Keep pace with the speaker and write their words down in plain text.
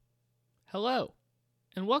Hello,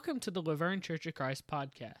 and welcome to the Laverne Church of Christ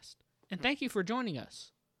podcast, and thank you for joining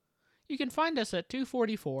us. You can find us at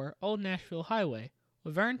 244 Old Nashville Highway,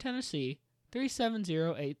 Laverne, Tennessee,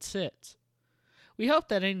 37086. We hope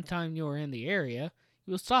that anytime you are in the area,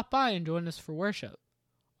 you will stop by and join us for worship.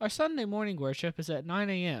 Our Sunday morning worship is at 9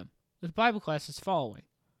 a.m., with Bible classes following.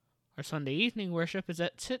 Our Sunday evening worship is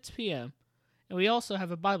at 6 p.m., and we also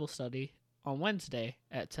have a Bible study on Wednesday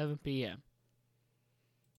at 7 p.m.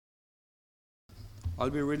 I'll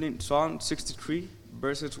be reading Psalm 63,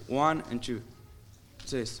 verses 1 and 2. It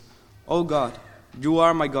says, O God, you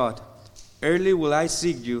are my God. Early will I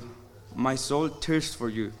seek you. My soul thirsts for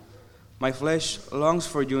you. My flesh longs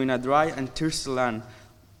for you in a dry and thirsty land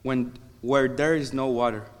where there is no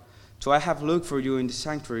water. So I have looked for you in the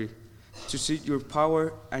sanctuary to see your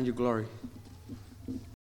power and your glory.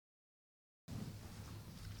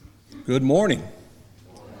 Good morning.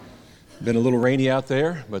 Been a little rainy out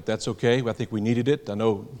there, but that's okay. I think we needed it. I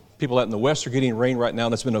know people out in the west are getting rain right now,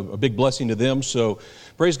 and that's been a big blessing to them. So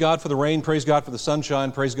praise God for the rain, praise God for the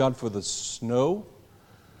sunshine, praise God for the snow.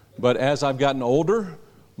 But as I've gotten older,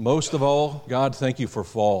 most of all, God, thank you for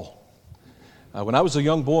fall. When I was a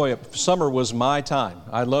young boy, summer was my time.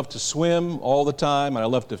 I loved to swim all the time, and I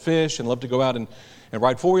loved to fish, and loved to go out and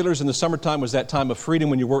ride four-wheelers. And the summertime was that time of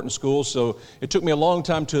freedom when you weren't in school. So it took me a long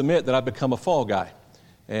time to admit that I'd become a fall guy.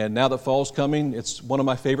 And now that fall's coming, it's one of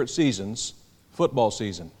my favorite seasons, football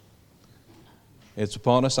season. It's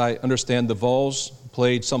upon us. I understand the Vols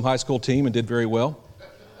played some high school team and did very well.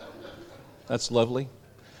 That's lovely.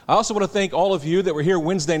 I also want to thank all of you that were here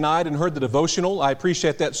Wednesday night and heard the devotional. I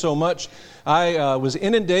appreciate that so much. I was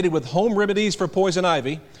inundated with home remedies for poison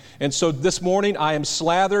ivy. And so this morning I am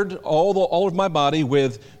slathered all of my body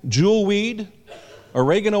with jewelweed,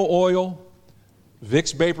 oregano oil,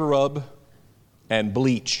 Vicks Vapor Rub, and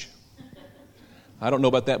bleach. I don't know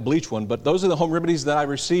about that bleach one, but those are the home remedies that I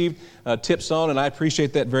received tips on, and I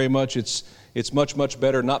appreciate that very much. It's much, much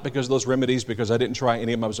better, not because of those remedies, because I didn't try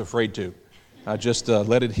any of them I was afraid to. I just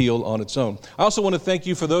let it heal on its own. I also want to thank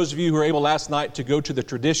you for those of you who were able last night to go to the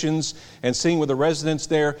traditions and sing with the residents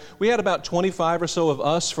there. We had about 25 or so of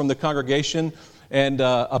us from the congregation, and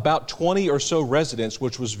about 20 or so residents,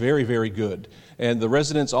 which was very, very good. And the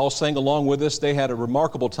residents all sang along with us. They had a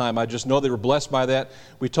remarkable time. I just know they were blessed by that.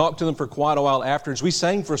 We talked to them for quite a while afterwards. We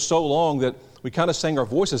sang for so long that we kind of sang our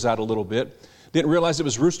voices out a little bit. Didn't realize it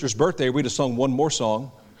was Rooster's birthday. We'd have sung one more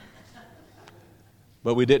song.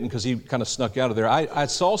 But we didn't because he kind of snuck out of there. I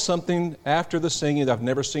saw something after the singing that I've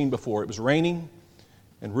never seen before. It was raining,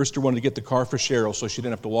 and Rooster wanted to get the car for Cheryl so she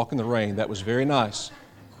didn't have to walk in the rain. That was very nice.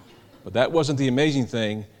 But that wasn't the amazing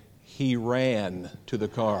thing. He ran to the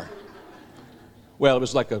car. Well, it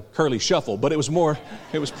was like a curly shuffle, but it was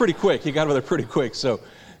pretty quick. He got over there pretty quick, so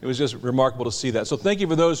it was just remarkable to see that. So thank you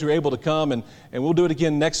for those who are able to come, and we'll do it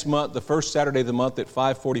again next month, the first Saturday of the month at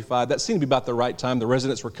 5:45. That seemed to be about the right time. The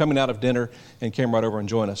residents were coming out of dinner and came right over and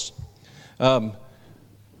joined us. A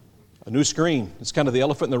new screen. It's kind of the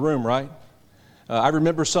elephant in the room, right? I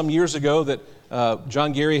remember some years ago that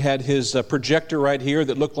John Gary had his projector right here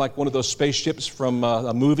that looked like one of those spaceships from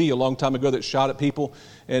a movie a long time ago that shot at people.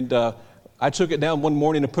 And I took it down one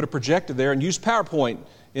morning and put a projector there and used PowerPoint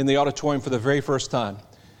in the auditorium for the very first time.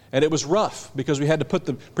 And it was rough because we had to put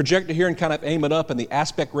the projector here and kind of aim it up, and the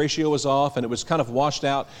aspect ratio was off and it was kind of washed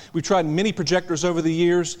out. We've tried many projectors over the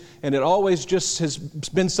years, and it always just has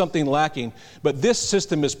been something lacking. But this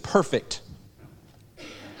system is perfect.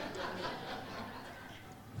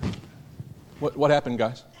 What happened,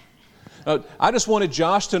 guys? I just wanted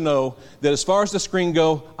Josh to know that as far as the screen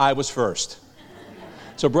go, I was first.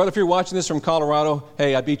 So, brother, if you're watching this from Colorado,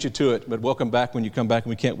 hey, I beat you to it, but welcome back when you come back,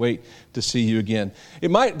 and we can't wait to see you again.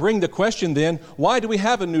 It might bring the question then, why do we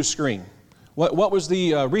have a new screen? What was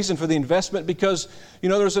the reason for the investment? Because,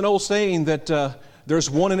 there's an old saying that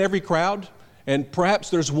there's one in every crowd, and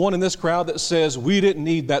perhaps there's one in this crowd that says, we didn't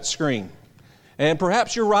need that screen. And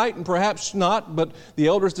perhaps you're right and perhaps not, but the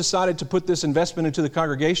elders decided to put this investment into the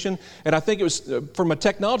congregation. And I think it was, from a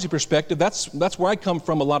technology perspective, that's where I come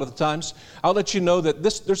from a lot of the times. I'll let you know that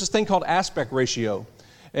there's this thing called aspect ratio.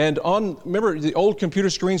 And remember the old computer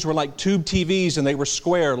screens were like tube TVs, and they were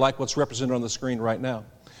square like what's represented on the screen right now.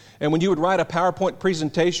 And when you would write a PowerPoint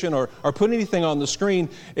presentation or put anything on the screen,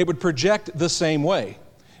 it would project the same way.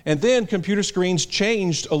 And then computer screens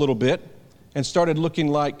changed a little bit and started looking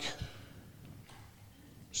like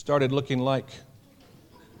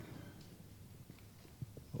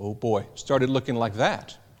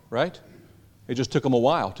that, right? It just took them a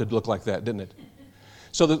while to look like that, didn't it?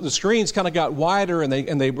 So the screens kind of got wider, and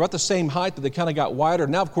they were at the same height, but they kind of got wider.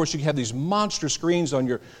 Now, of course, you have these monster screens on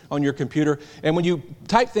your computer. And when you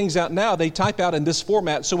type things out now, they type out in this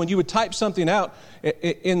format. So when you would type something out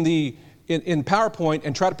in PowerPoint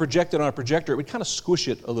and try to project it on a projector, it would kind of squish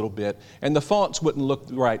it a little bit, and the fonts wouldn't look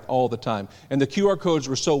right all the time. And the QR codes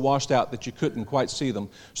were so washed out that you couldn't quite see them.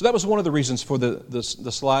 So that was one of the reasons for the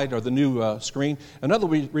slide or the new screen. Another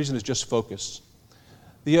reason is just focus.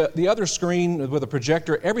 The other screen with a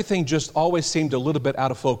projector, everything just always seemed a little bit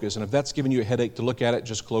out of focus. And if that's giving you a headache to look at it,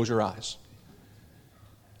 just close your eyes.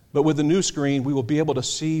 But with the new screen, we will be able to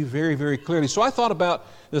see very, very clearly. So I thought about,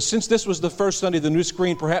 since this was the first Sunday of the new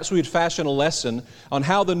screen, perhaps we would fashion a lesson on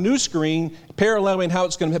how the new screen, paralleling how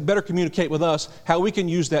it's going to better communicate with us, how we can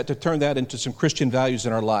use that to turn that into some Christian values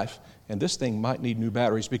in our life. And this thing might need new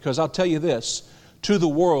batteries, because I'll tell you this, to the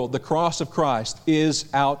world, the cross of Christ is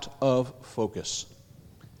out of focus.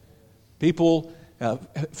 People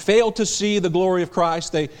fail to see the glory of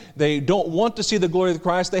Christ. They don't want to see the glory of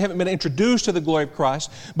Christ. They haven't been introduced to the glory of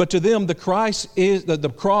Christ. But to them, the cross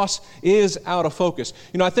is out of focus.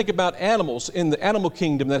 You know, I think about animals in the animal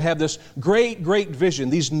kingdom that have this great, great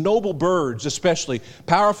vision. These noble birds, especially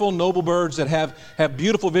powerful, noble birds that have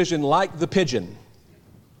beautiful vision, like the pigeon.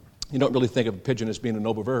 You don't really think of a pigeon as being a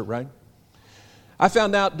noble bird, right? I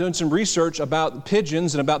found out doing some research about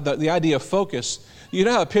pigeons and about the idea of focus. You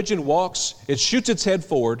know how a pigeon walks? It shoots its head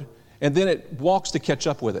forward, and then it walks to catch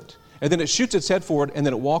up with it. And then it shoots its head forward, and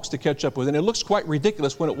then it walks to catch up with it. And it looks quite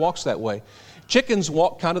ridiculous when it walks that way. Chickens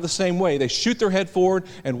walk kind of the same way. They shoot their head forward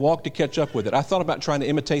and walk to catch up with it. I thought about trying to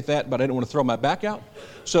imitate that, but I didn't want to throw my back out.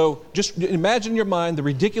 So just imagine in your mind the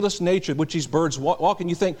ridiculous nature of which these birds walk, and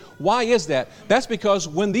you think, why is that? That's because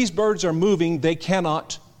when these birds are moving, they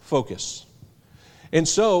cannot focus. And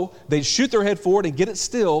so they shoot their head forward and get it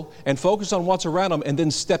still and focus on what's around them and then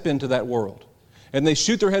step into that world. And they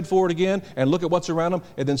shoot their head forward again and look at what's around them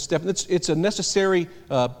and then step. It's a necessary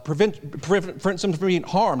prevent them from being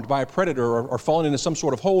harmed by a predator or falling into some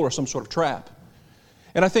sort of hole or some sort of trap.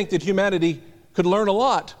 And I think that humanity could learn a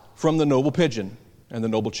lot from the noble pigeon and the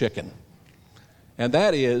noble chicken. And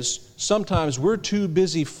that is, sometimes we're too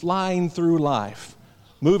busy flying through life,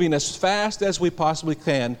 moving as fast as we possibly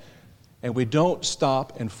can, and we don't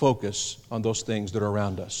stop and focus on those things that are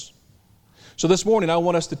around us. So this morning, I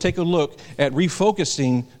want us to take a look at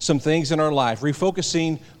refocusing some things in our life.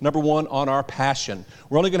 Refocusing, number one, on our passion.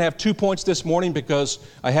 We're only going to have 2 points this morning because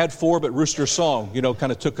I had 4, but Rooster's song,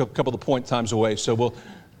 kind of took a couple of the point times away. So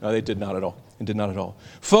they did not at all. It did not at all.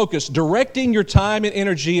 Focus, directing your time and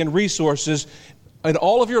energy and resources in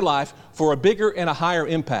all of your life for a bigger and a higher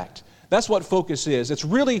impact. That's what focus is. It's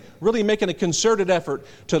really, really making a concerted effort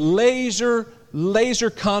to laser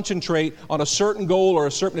concentrate on a certain goal or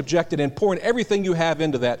a certain objective and pouring everything you have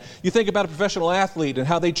into that. You think about a professional athlete and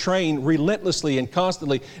how they train relentlessly and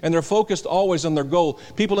constantly, and they're focused always on their goal.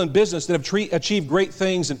 People in business that have achieved great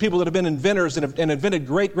things and people that have been inventors and invented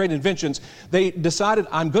great inventions, they decided,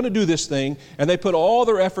 I'm going to do this thing, and they put all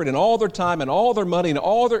their effort and all their time and all their money and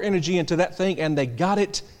all their energy into that thing, and they got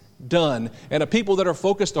it done. And the people that are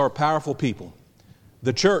focused are powerful people.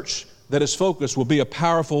 The church that is focused will be a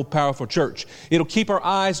powerful, powerful church. It'll keep our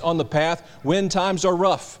eyes on the path when times are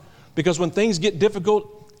rough. Because when things get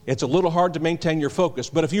difficult, it's a little hard to maintain your focus.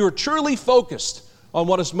 But if you are truly focused on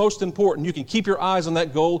what is most important, you can keep your eyes on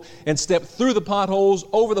that goal and step through the potholes,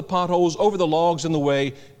 over the logs in the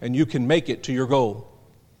way, and you can make it to your goal.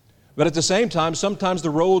 But at the same time, sometimes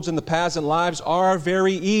the roads and the paths and lives are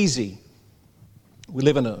very easy. We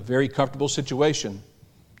live in a very comfortable situation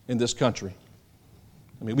in this country.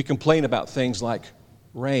 I mean, we complain about things like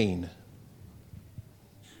rain.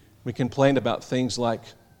 We complain about things like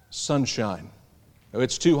sunshine. Oh,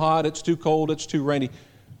 it's too hot, it's too cold, it's too rainy.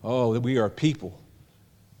 Oh, we are people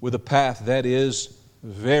with a path that is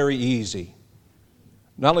very easy.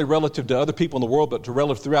 Not only relative to other people in the world, but to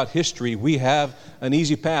relative throughout history, we have an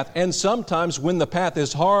easy path. And sometimes when the path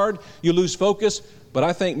is hard, you lose focus. But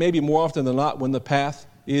I think maybe more often than not, when the path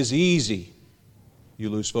is easy, you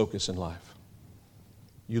lose focus in life.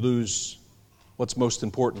 You lose what's most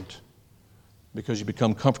important because you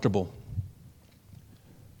become comfortable.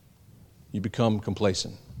 You become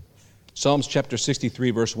complacent. Psalms chapter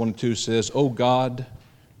 63, verse 1 and 2 says, "O God,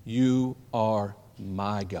 you are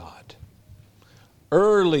my God.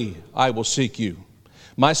 Early I will seek you.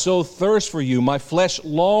 My soul thirsts for you. My flesh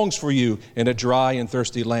longs for you in a dry and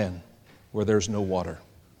thirsty land where there's no water.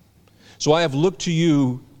 So I have looked for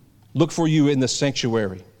you in the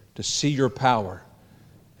sanctuary to see your power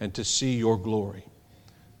and to see your glory."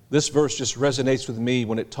 This verse just resonates with me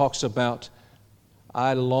when it talks about,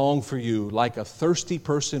 I long for you like a thirsty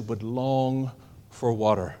person would long for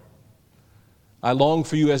water. I long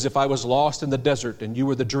for you as if I was lost in the desert and you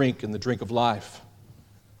were the drink and the drink of life.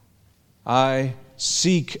 I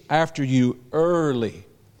seek after you early.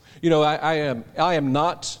 You know, I am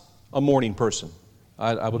not a morning person.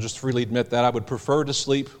 I will just freely admit that. I would prefer to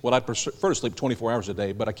sleep, I'd prefer to sleep 24 hours a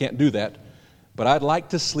day, but I can't do that. But I'd like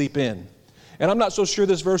to sleep in. And I'm not so sure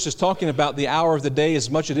this verse is talking about the hour of the day as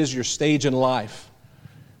much as it is your stage in life.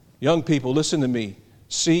 Young people, listen to me.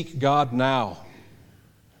 Seek God now.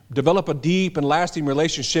 Develop a deep and lasting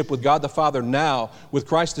relationship with God the Father now, with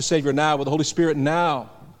Christ the Savior now, with the Holy Spirit now.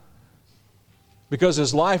 Because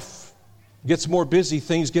as life gets more busy,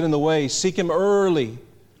 things get in the way. Seek Him early.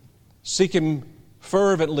 Seek Him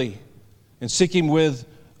fervently. And seek Him with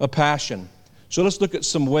a passion. So let's look at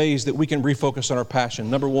some ways that we can refocus on our passion.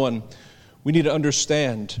 Number one, we need to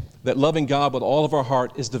understand that loving God with all of our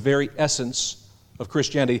heart is the very essence of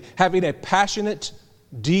Christianity. Having a passionate,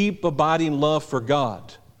 deep, abiding love for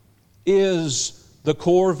God is the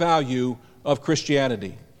core value of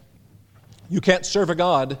Christianity. You can't serve a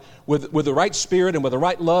God with the right spirit and with the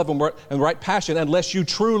right love and the right passion unless you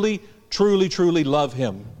truly, truly, truly love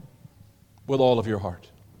Him with all of your heart.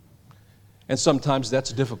 And sometimes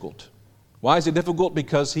that's difficult. Why is it difficult?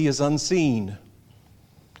 Because He is unseen.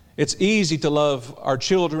 It's easy to love our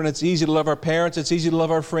children, it's easy to love our parents, it's easy to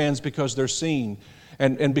love our friends because they're seen.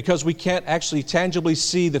 And because we can't actually tangibly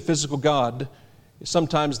see the physical God,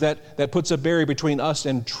 sometimes that puts a barrier between us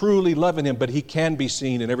and truly loving Him, but He can be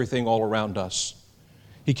seen in everything all around us.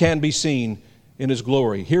 He can be seen in His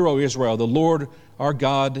glory. Hear, O Israel, the Lord our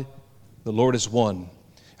God, the Lord is one.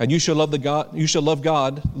 And you shall love God,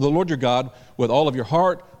 the Lord your God, with all of your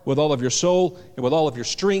heart, with all of your soul, and with all of your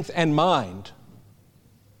strength and mind.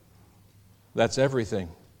 That's everything.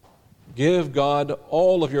 Give God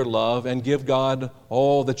all of your love and give God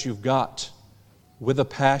all that you've got with a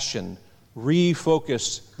passion.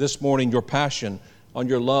 Refocus this morning your passion on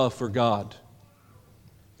your love for God.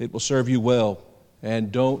 It will serve you well.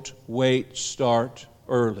 And don't wait, start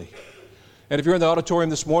early. And if you're in the auditorium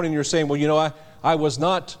this morning and you're saying, well, you know, I was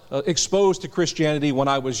not exposed to Christianity when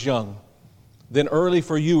I was young, then early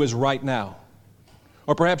for you is right now.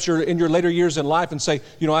 Or perhaps you're in your later years in life and say,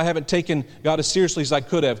 you know, I haven't taken God as seriously as I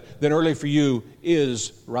could have. Then early for you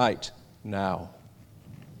is right now.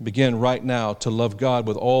 Begin right now to love God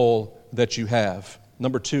with all that you have.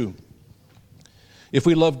 Number two, if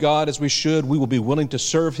we love God as we should, we will be willing to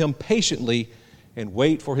serve Him patiently and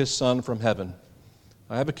wait for His Son from heaven.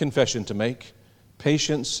 I have a confession to make.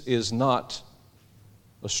 Patience is not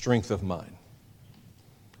a strength of mine.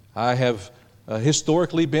 I have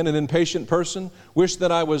historically been an impatient person. Wish that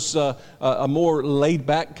I was a more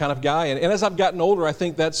laid-back kind of guy. And as I've gotten older, I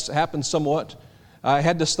think that's happened somewhat. I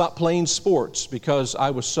had to stop playing sports because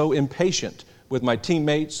I was so impatient with my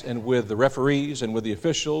teammates and with the referees and with the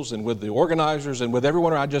officials and with the organizers and with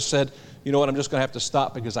everyone. I just said, you know what, I'm just going to have to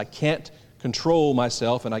stop because I can't control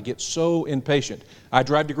myself and I get so impatient. I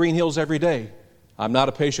drive to Green Hills every day. I'm not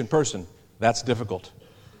a patient person. That's difficult.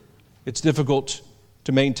 It's difficult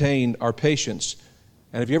to maintain our patience.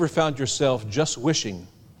 And have you ever found yourself just wishing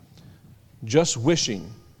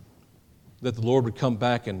that the Lord would come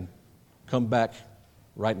back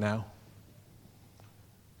right now?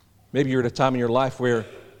 Maybe you're at a time in your life where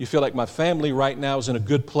you feel like my family right now is in a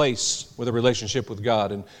good place with a relationship with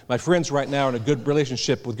God, and my friends right now are in a good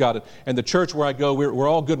relationship with God, and the church where I go, we're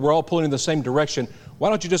all good, we're all pulling in the same direction. Why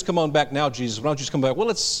don't you just come on back now, Jesus? Why don't you just come back? Well,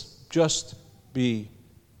 let's just be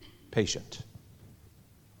patient,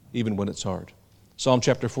 even when it's hard. Psalm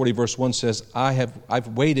chapter 40, verse 1 says, I've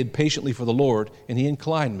waited patiently for the Lord, and He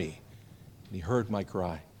inclined me, and He heard my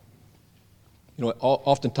cry. You know,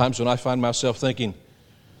 oftentimes when I find myself thinking,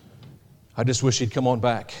 I just wish He'd come on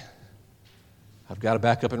back, I've got to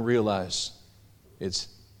back up and realize it's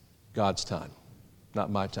God's time, not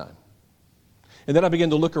my time. And then I begin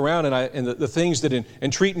to look around and the things that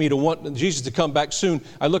entreat me to want Jesus to come back soon,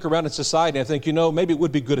 I look around in society and I think, you know, maybe it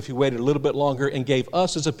would be good if He waited a little bit longer and gave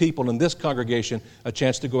us as a people in this congregation a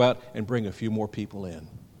chance to go out and bring a few more people in.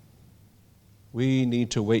 We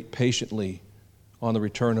need to wait patiently on the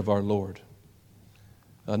return of our Lord.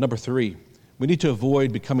 Number three, we need to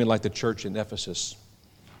avoid becoming like the church in Ephesus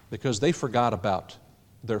because they forgot about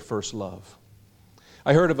their first love.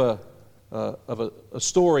 I heard of a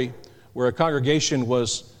story where a congregation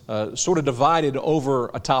was sort of divided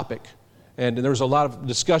over a topic. And there was a lot of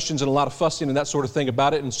discussions and a lot of fussing and that sort of thing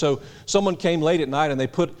about it. And so someone came late at night and they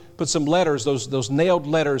put some letters, those nailed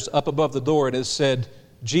letters up above the door, and it said,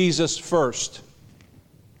 Jesus first.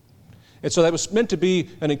 And so that was meant to be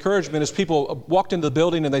an encouragement as people walked into the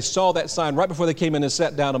building and they saw that sign right before they came in and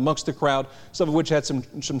sat down amongst the crowd, some of which had some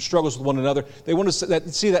struggles with one another. They wanted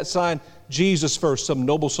to see that sign, Jesus first. Some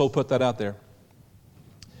noble soul put that out there.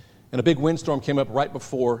 And a big windstorm came up right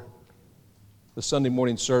before the Sunday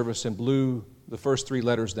morning service and blew the first 3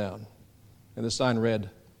 letters down. And the sign read,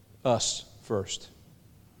 "Us first."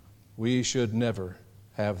 We should never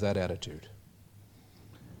have that attitude.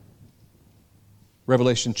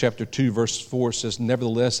 Revelation chapter 2, verse 4 says,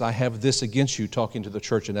 "Nevertheless, I have this against you," talking to the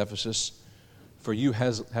church in Ephesus, "for you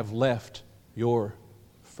have left your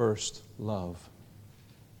first love."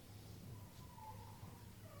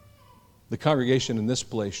 The congregation in this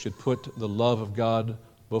place should put the love of God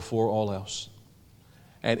before all else.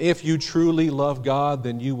 And if you truly love God,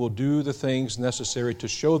 then you will do the things necessary to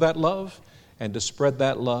show that love and to spread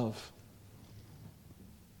that love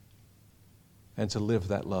and to live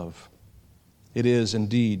that love. It is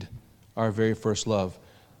indeed our very first love.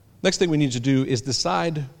 Next thing we need to do is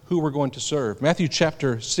decide who we're going to serve. Matthew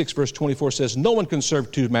chapter 6, verse 24 says, "No one can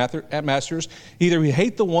serve 2 masters. Either he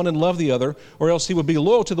hate the one and love the other, or else he would be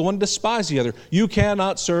loyal to the one and despise the other. You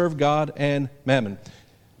cannot serve God and mammon."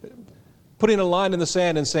 Putting a line in the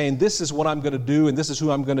sand and saying, this is what I'm going to do and this is who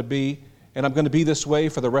I'm going to be, and I'm going to be this way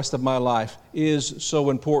for the rest of my life, is so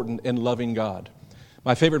important in loving God.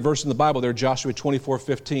 My favorite verse in the Bible there, Joshua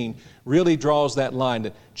 24:15, really draws that line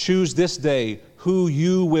that choose this day who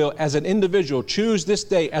you will, as an individual, choose this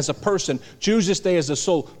day as a person, choose this day as a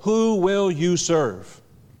soul, who will you serve?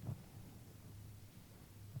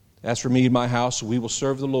 As for me and my house, we will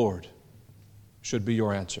serve the Lord, should be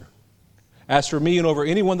your answer. As for me and over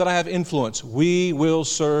anyone that I have influence, we will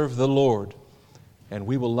serve the Lord, and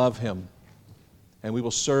we will love Him, and we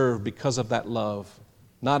will serve because of that love,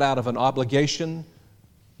 not out of an obligation,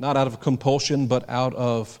 not out of compulsion, but out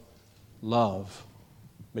of love,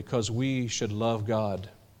 because we should love God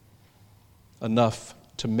enough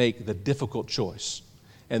to make the difficult choice.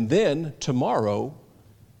 And then tomorrow,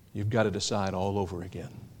 you've got to decide all over again.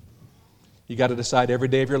 You've got to decide every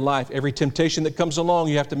day of your life, every temptation that comes along,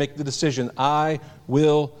 you have to make the decision, I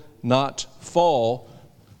will not fall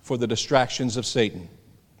for the distractions of Satan.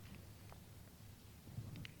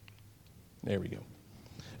 There we go.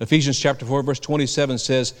 Ephesians chapter 4, verse 27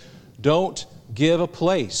 says, don't give a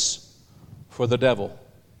place for the devil.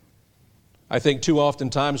 I think too often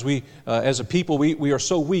times we, as a people, we are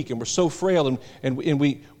so weak and we're so frail, and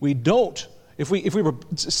we don't, if we were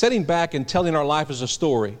sitting back and telling our life as a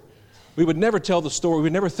story, we would never tell the story, we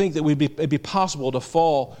would never think that it'd be possible to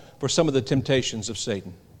fall for some of the temptations of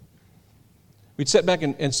Satan. We'd sit back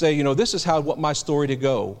and say, this is how I want my story to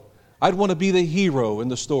go. I'd want to be the hero in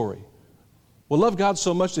the story. Well, love God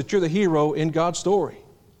so much that you're the hero in God's story.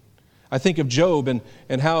 I think of Job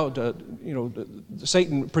and how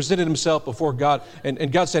Satan presented himself before God,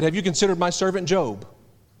 and God said, have you considered my servant Job?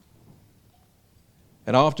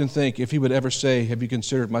 And I often think if he would ever say, have you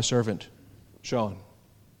considered my servant Shawn?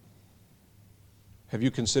 Have you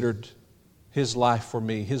considered his life for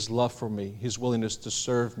me, his love for me, his willingness to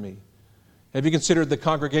serve me? Have you considered the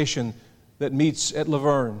congregation that meets at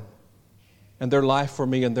Laverne and their life for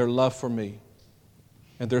me and their love for me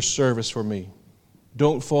and their service for me?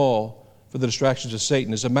 Don't fall for the distractions of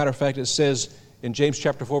Satan. As a matter of fact, it says in James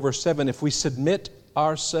chapter 4, verse 7, if we submit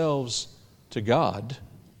ourselves to God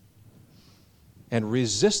and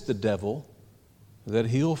resist the devil, that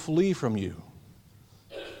he'll flee from you.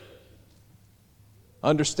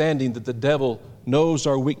 Understanding that the devil knows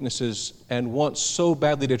our weaknesses and wants so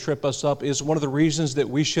badly to trip us up is one of the reasons that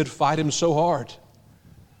we should fight him so hard.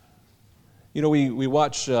 We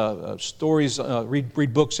watch stories,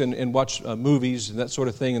 read books and watch movies and that sort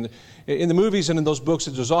of thing. And in the movies and in those books,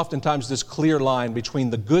 there's oftentimes this clear line between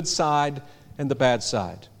the good side and the bad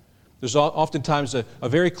side. There's oftentimes a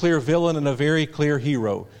very clear villain and a very clear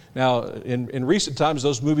hero. Now, in recent times,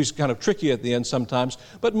 those movies kind of trick you at the end sometimes,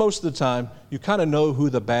 but most of the time, you kind of know who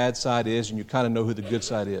the bad side is and you kind of know who the good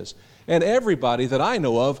side is. And everybody that I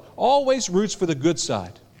know of always roots for the good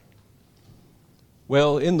side.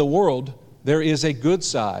 Well, in the world, there is a good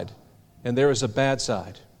side and there is a bad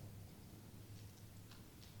side.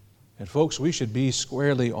 And folks, we should be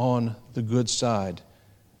squarely on the good side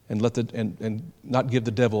and and not give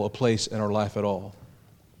the devil a place in our life at all.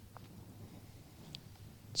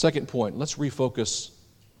 Second point, let's refocus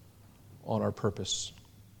on our purpose.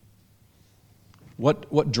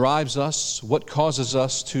 What drives us? What causes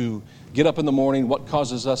us to get up in the morning? What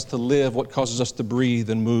causes us to live? What causes us to breathe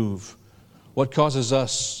and move? What causes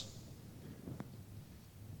us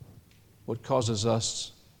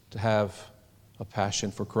to have a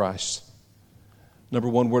passion for Christ? Number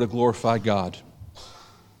one, we're to glorify God.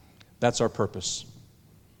 That's our purpose.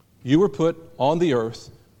 You were put on the earth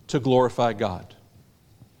to glorify God.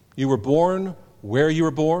 You were born where you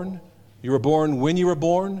were born. You were born when you were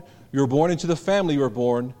born. You were born into the family you were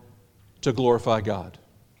born to glorify God.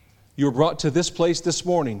 You were brought to this place this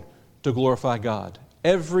morning to glorify God.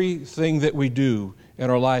 Everything that we do in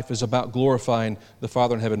our life is about glorifying the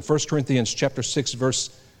Father in heaven. 1 Corinthians chapter 6, verse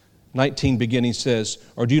 19 beginning says,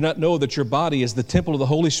 "Or do you not know that your body is the temple of the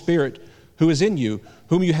Holy Spirit who is in you,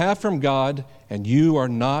 whom you have from God, and you are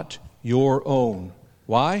not your own?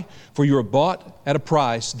 Why? For you are bought at a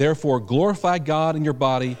price. Therefore glorify God in your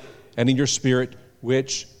body and in your spirit,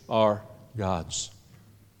 which are God's."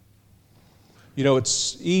 You know,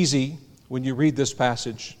 it's easy when you read this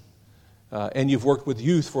passage and you've worked with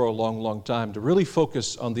youth for a long, long time to really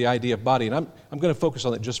focus on the idea of body. And I'm going to focus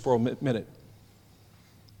on it just for a minute.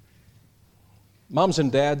 Moms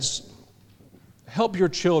and dads, help your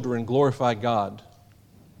children glorify God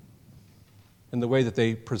in the way that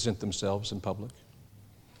they present themselves in public.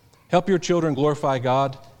 Help your children glorify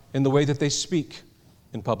God in the way that they speak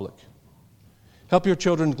in public. Help your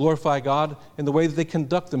children glorify God in the way that they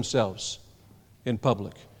conduct themselves in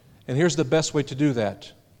public. And here's the best way to do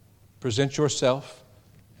that. Present yourself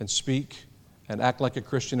and speak and act like a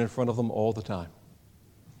Christian in front of them all the time.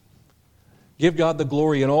 Give God the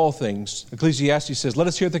glory in all things. Ecclesiastes says, "Let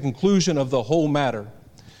us hear the conclusion of the whole matter."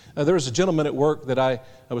 There was a gentleman at work that I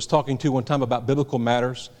was talking to one time about biblical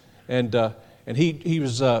matters, and he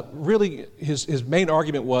was really, his main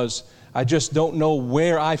argument was, "I just don't know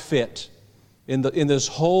where I fit in this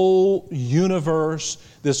whole universe,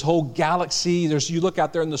 this whole galaxy." You look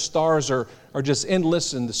out there and the stars are just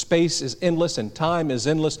endless, and the space is endless, and time is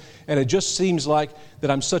endless, and it just seems like that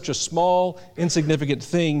I'm such a small, insignificant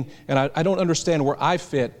thing, and I don't understand where I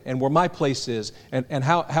fit and where my place is, and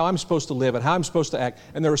how I'm supposed to live and how I'm supposed to act.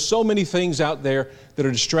 And there are so many things out there that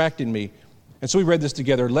are distracting me. And so we read this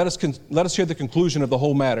together. Let us hear the conclusion of the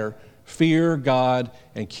whole matter. Fear God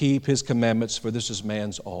and keep His commandments, for this is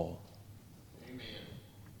man's all.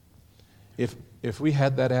 If we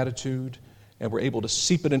had that attitude and were able to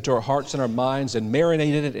seep it into our hearts and our minds and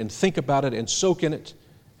marinate in it and think about it and soak in it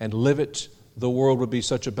and live it, the world would be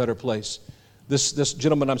such a better place. This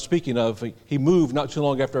gentleman I'm speaking of, he moved not too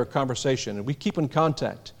long after our conversation, and we keep in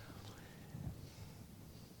contact.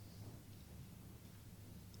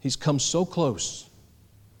 He's come so close.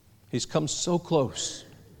 He's come so close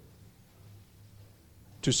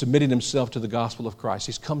to submitting himself to the gospel of Christ.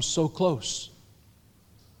 He's come so close.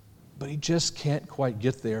 But he just can't quite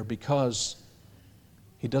get there because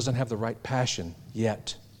he doesn't have the right passion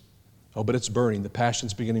yet. Oh, but it's burning. The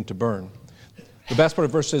passion's beginning to burn. The best part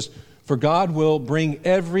of the verse says, "For God will bring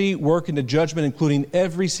every work into judgment, including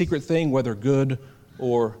every secret thing, whether good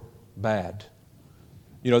or bad."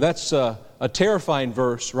 You know, that's a terrifying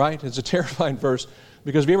verse, right? It's a terrifying verse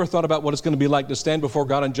because have you ever thought about what it's going to be like to stand before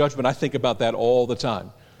God in judgment? I think about that all the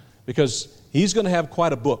time because He's going to have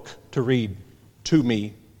quite a book to read to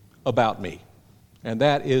me about me. And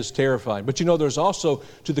that is terrifying. But you know, there's also,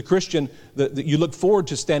 to the Christian, that you look forward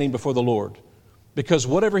to standing before the Lord. Because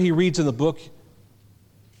whatever he reads in the book,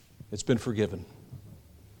 it's been forgiven.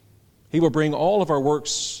 He will bring all of our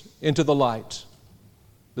works into the light.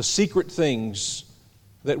 The secret things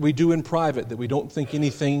that we do in private that we don't think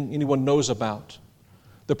anyone knows about.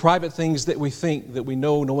 The private things that we think that we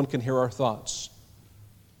know no one can hear our thoughts.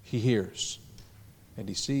 He hears, and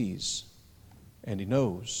He sees, and He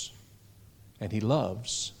knows, and He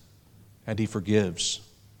loves, and He forgives.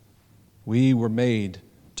 We were made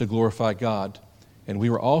to glorify God, and we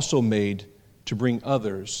were also made to bring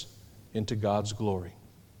others into God's glory.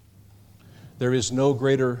 There is no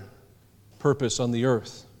greater purpose on the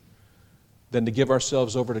earth than to give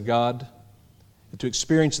ourselves over to God, and to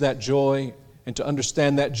experience that joy, and to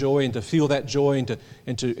understand that joy, and to feel that joy,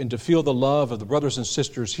 and to feel the love of the brothers and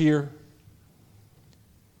sisters here.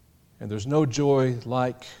 And there's no joy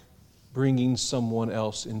like bringing someone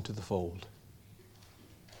else into the fold.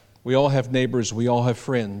 We all have neighbors. We all have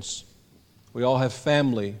friends. We all have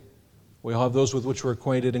family. We all have those with which we're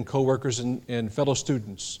acquainted and coworkers and fellow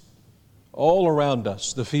students. All around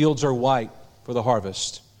us, the fields are white for the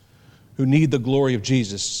harvest, who need the glory of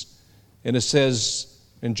Jesus. And it says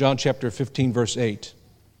in John chapter 15, verse 8,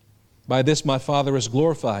 "By this my Father is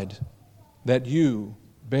glorified, that you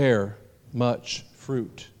bear much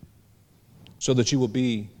fruit, so that you will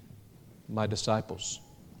be my disciples,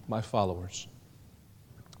 my followers."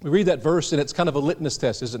 We read that verse, and it's kind of a litmus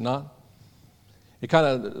test, is it not? It kind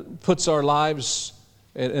of puts our lives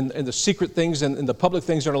and the secret things and the public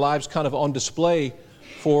things in our lives kind of on display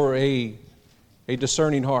for a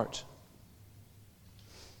discerning heart.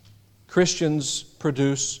 Christians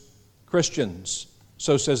produce Christians,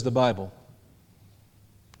 so says the Bible.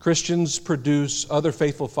 Christians produce other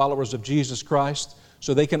faithful followers of Jesus Christ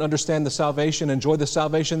so they can understand the salvation, enjoy the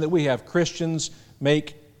salvation that we have. Christians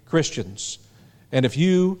make Christians. And if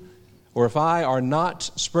you or if I are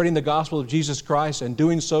not spreading the gospel of Jesus Christ and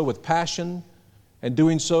doing so with passion and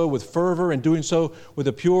doing so with fervor and doing so with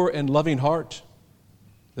a pure and loving heart,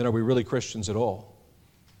 then are we really Christians at all?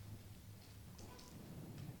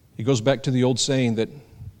 He goes back to the old saying that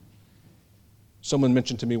someone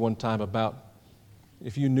mentioned to me one time about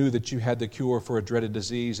if you knew that you had the cure for a dreaded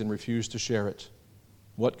disease and refused to share it,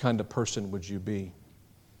 what kind of person would you be?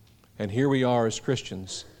 And here we are as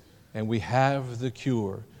Christians, and we have the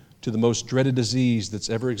cure to the most dreaded disease that's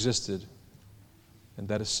ever existed, and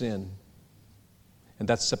that is sin, and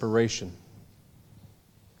that's separation,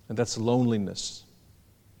 and that's loneliness,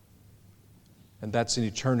 and that's an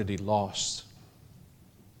eternity lost.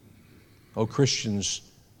 Oh, Christians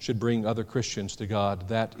should bring other Christians to God.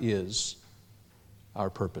 That is our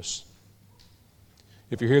purpose.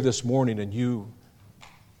 If you're here this morning and you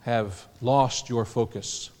have lost your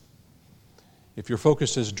focus, if your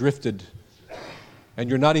focus has drifted and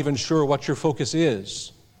you're not even sure what your focus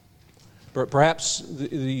is, perhaps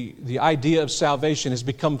the idea of salvation has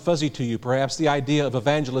become fuzzy to you. Perhaps the idea of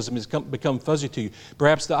evangelism has become fuzzy to you.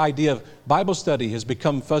 Perhaps the idea of Bible study has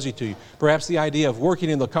become fuzzy to you. Perhaps the idea of working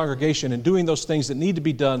in the congregation and doing those things that need to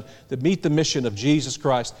be done that meet the mission of Jesus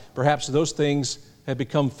Christ, perhaps those things have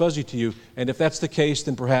become fuzzy to you. And if that's the case,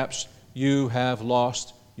 then perhaps you have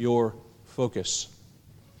lost your focus.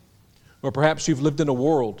 Or perhaps you've lived in a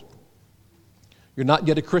world. You're not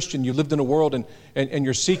yet a Christian. You lived in a world and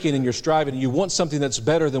you're seeking and you're striving and you want something that's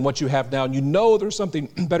better than what you have now, and you know there's something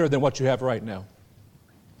better than what you have right now.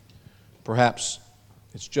 Perhaps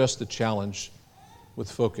it's just a challenge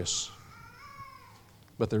with focus.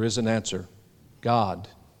 But there is an answer. God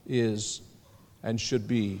is and should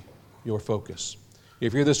be your focus.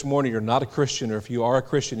 If you're this morning, you're not a Christian, or if you are a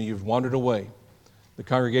Christian and you've wandered away, the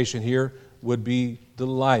congregation here would be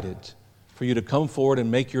delighted for you to come forward and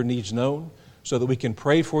make your needs known so that we can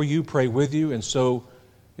pray for you, pray with you, and so,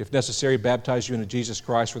 if necessary, baptize you into Jesus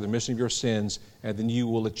Christ for the remission of your sins, and then you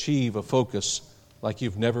will achieve a focus like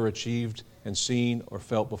you've never achieved and seen or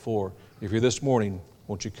felt before. If you're this morning,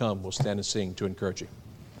 won't you come? We'll stand and sing to encourage you.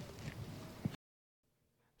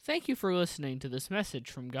 Thank you for listening to this message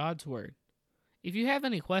from God's Word. If you have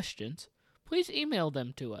any questions, please email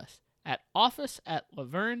them to us at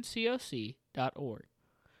office@lavergnecoc.org.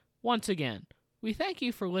 Once again, we thank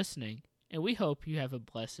you for listening, and we hope you have a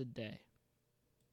blessed day.